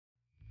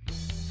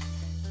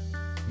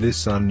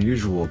This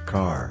unusual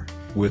car,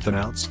 with an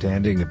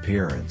outstanding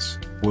appearance,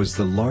 was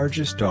the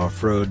largest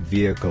off-road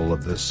vehicle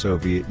of the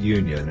Soviet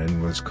Union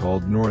and was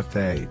called North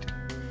 8.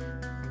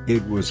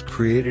 It was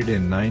created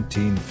in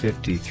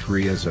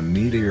 1953 as a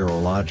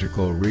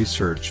meteorological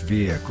research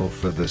vehicle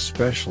for the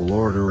Special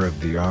Order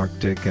of the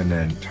Arctic and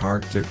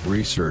Antarctic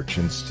Research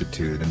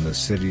Institute in the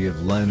city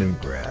of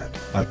Leningrad.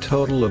 A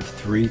total of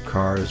 3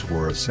 cars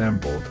were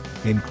assembled,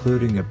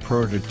 including a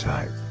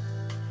prototype.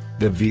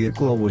 The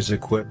vehicle was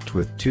equipped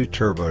with 2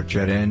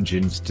 turbojet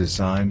engines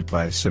designed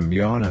by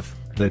Semyonov,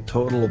 the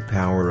total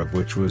power of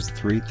which was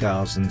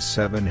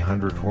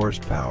 3,700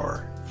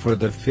 horsepower. For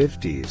the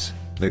 50s,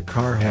 the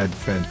car had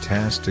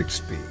fantastic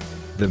speed.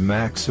 The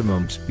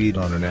maximum speed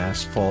on an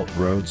asphalt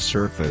road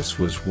surface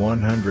was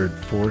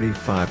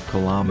 145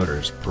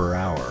 km per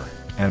hour,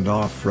 and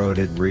off-road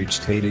it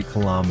reached 80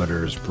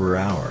 km per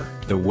hour.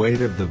 The weight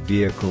of the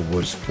vehicle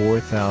was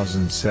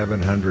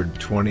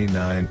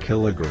 4,729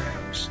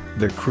 kilograms.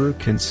 The crew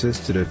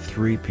consisted of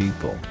 3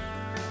 people.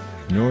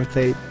 North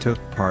 8 took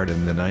part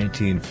in the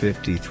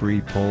 1953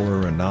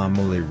 Polar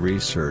Anomaly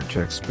research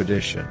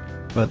expedition,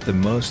 but the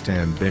most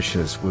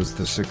ambitious was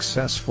the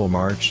successful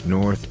March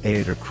North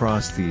 8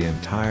 across the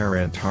entire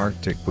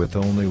Antarctic with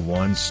only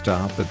one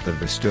stop at the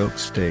VOSTOK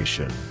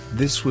station.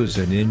 This was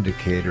an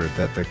indicator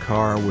that the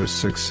car was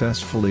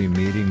successfully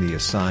meeting the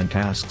assigned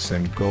tasks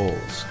and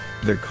goals.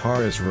 The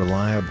car is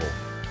reliable,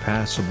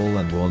 passable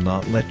and will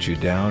not let you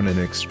down in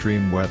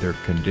extreme weather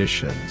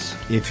conditions.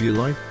 If you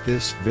liked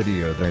this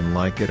video then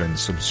like it and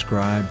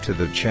subscribe to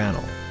the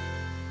channel.